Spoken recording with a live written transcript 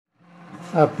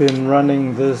I've been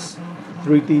running this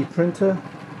 3D printer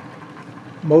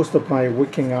most of my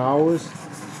working hours,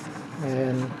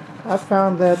 and I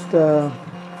found that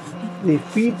the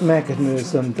feed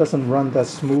mechanism doesn't run that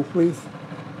smoothly,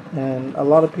 and a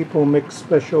lot of people make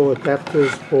special adapters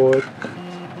for it,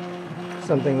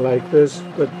 something like this,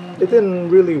 but it didn't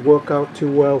really work out too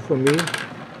well for me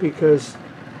because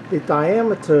the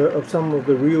diameter of some of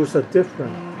the reels are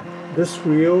different. This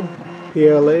reel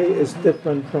PLA is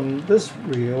different from this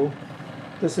reel.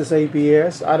 This is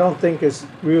ABS. I don't think it's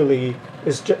really,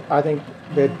 I think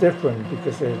they're different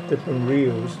because they're different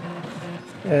reels.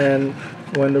 And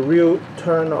when the reel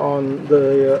turn on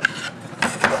the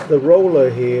roller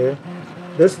here,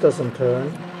 this doesn't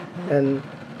turn. And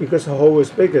because the hole is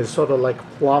bigger, it sort of like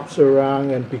flops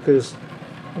around, and because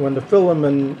when the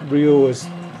filament reel is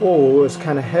full, it's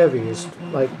kind of heavy. It's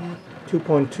like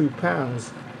 2.2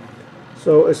 pounds.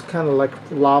 So it's kind of like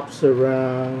flops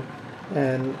around,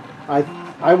 and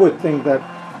I would think that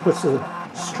puts a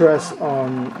stress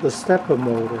on the stepper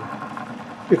motor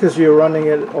because you're running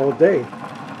it all day.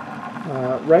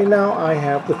 Right now I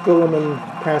have the filament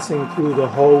passing through the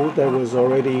hole that was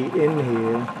already in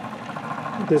here.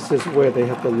 This is where they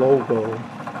have the logo.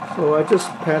 So I just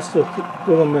pass the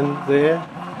filament there,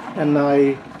 and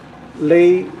I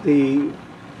lay the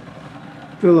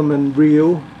filament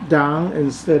reel down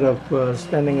instead of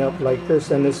standing up like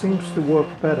this, and it seems to work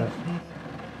better.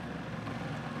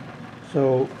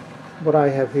 So what I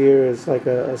have here is like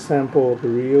a sample of the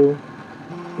reel,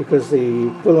 because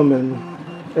the filament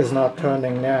is not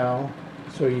turning now,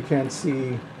 so you can't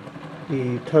see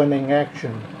the turning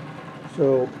action.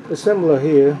 So it's similar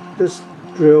here. This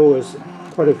drill is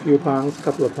quite a few pounds,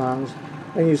 couple of pounds,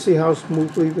 and you see how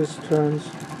smoothly this turns.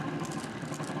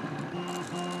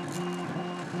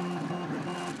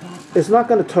 It's not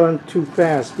going to turn too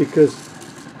fast because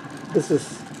this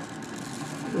is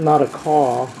not a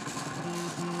car.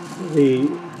 The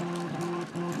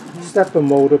stepper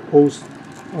motor pulls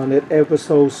on it ever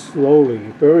so slowly,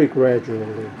 very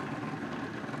gradually.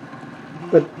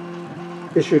 But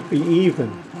it should be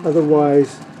even,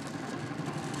 otherwise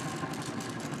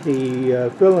the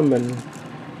filament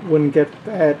wouldn't get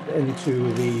fed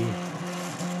into the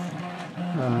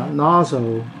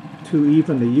nozzle too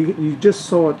evenly. You just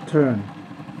saw it turn.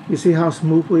 You see how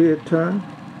smoothly it turned?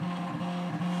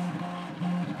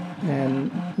 And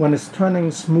when it's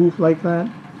turning smooth like that,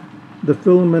 the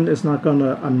filament is not going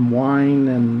to unwind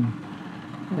and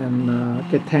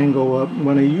get tangled up.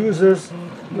 When it uses,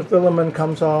 the filament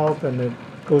comes off and it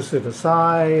goes to the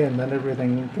side, and then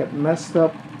everything gets messed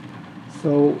up.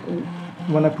 So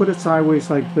when I put it sideways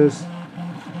like this,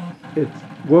 it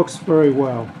works very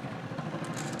well.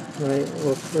 Right, it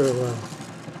works very well.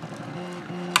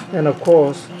 And of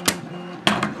course,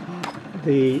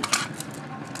 the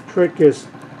trick is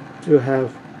to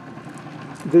have,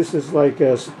 this is like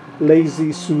a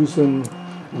Lazy Susan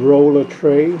roller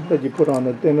tray that you put on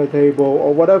a dinner table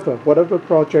or whatever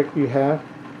project you have,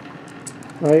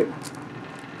 right?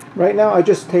 Right now I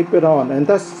just tape it on, and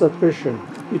that's sufficient.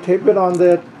 You tape it on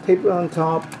there, tape it on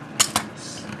top,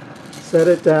 set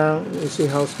it down. You see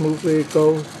how smoothly it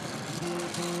goes.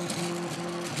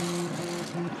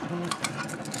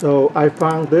 So I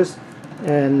found this,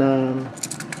 and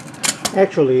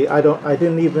actually I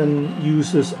didn't even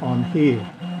use this on here.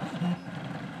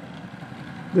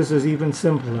 This is even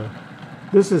simpler.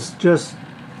 This is just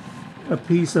a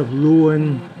piece of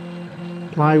Lewin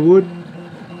plywood,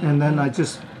 and then I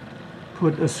just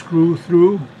put a screw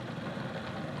through,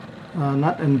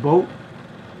 nut and bolt.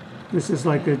 This is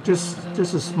like just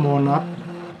a small nut,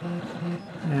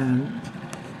 and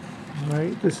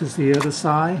right, this is the other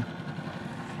side.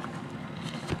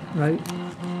 Right,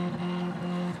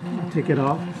 take it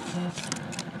off.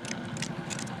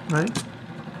 Right,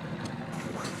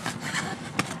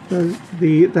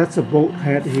 that's a bolt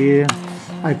head here.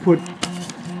 I put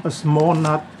a small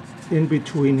nut in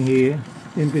between here,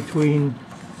 in between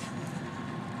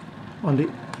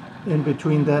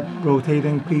that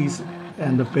rotating piece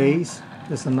and the base.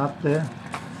 There's a nut there,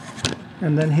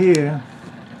 and then here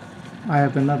I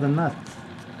have another nut,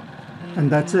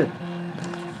 and that's it.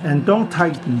 And don't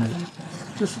tighten it,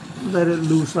 just let it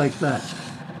loose like that,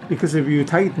 because if you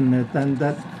tighten it, then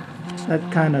that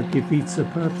kind of defeats the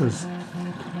purpose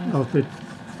of it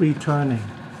free turning,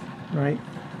 right?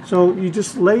 So you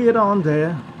just lay it on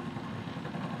there,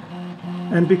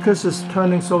 and because it's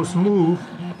turning so smooth,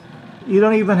 you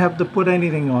don't even have to put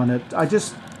anything on it. I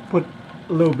just put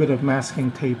a little bit of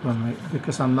masking tape on it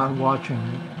because I'm not watching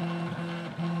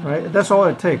it, right? That's all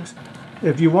it takes.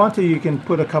 If you want to, you can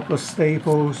put a couple of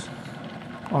staples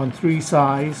on 3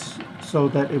 sides so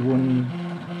that it wouldn't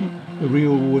the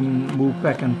reel wouldn't move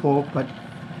back and forth, but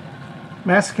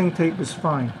masking tape is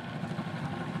fine.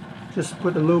 Just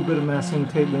put a little bit of masking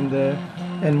tape in there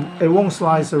and it won't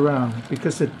slide around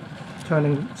because it's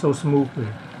turning so smoothly.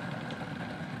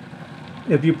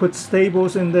 If you put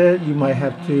staples in there, you might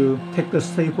have to take the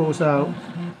staples out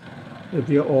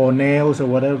or nails or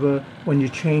whatever when you're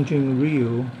changing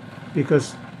reel,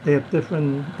 because they have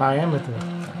different diameter.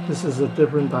 This is a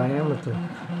different diameter.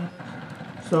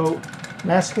 So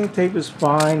masking tape is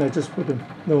fine. I just put a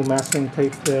little masking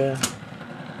tape there,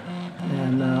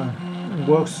 and it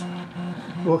works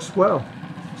well.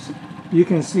 You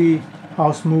can see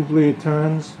how smoothly it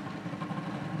turns,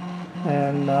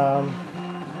 and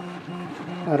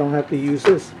I don't have to use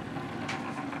this.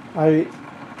 I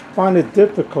find it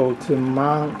difficult to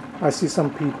mount. I see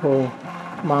some people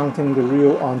mounting the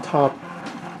reel on top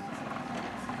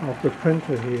of the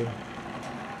printer here.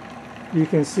 You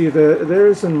can see that there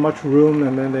isn't much room,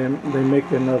 and then they make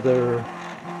another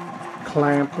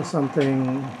clamp or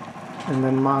something and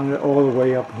then mount it all the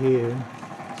way up here.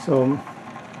 So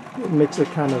it makes it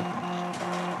kind of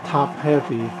top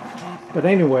heavy. But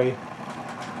anyway,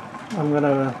 I'm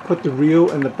gonna put the reel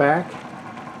in the back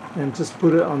and just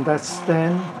put it on that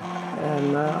stand,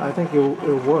 and I think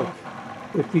it'll work.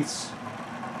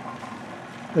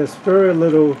 There's very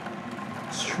little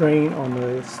strain on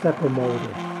the stepper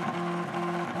motor.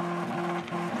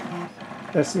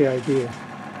 That's the idea.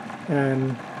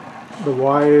 And the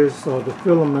wires or the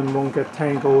filament won't get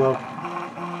tangled up,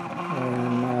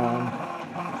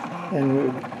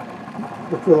 and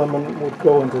the filament would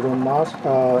go into the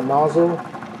nozzle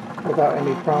without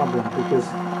any problem, because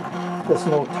there's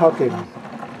no tugging.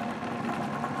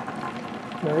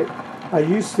 Right? I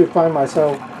used to find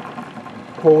myself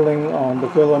pulling on the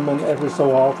filament every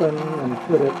so often and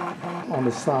put it on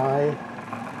the side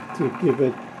to give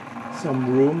it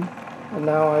some room, and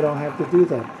now I don't have to do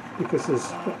that because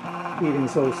it's feeding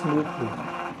so smoothly.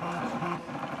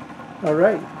 All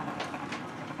right.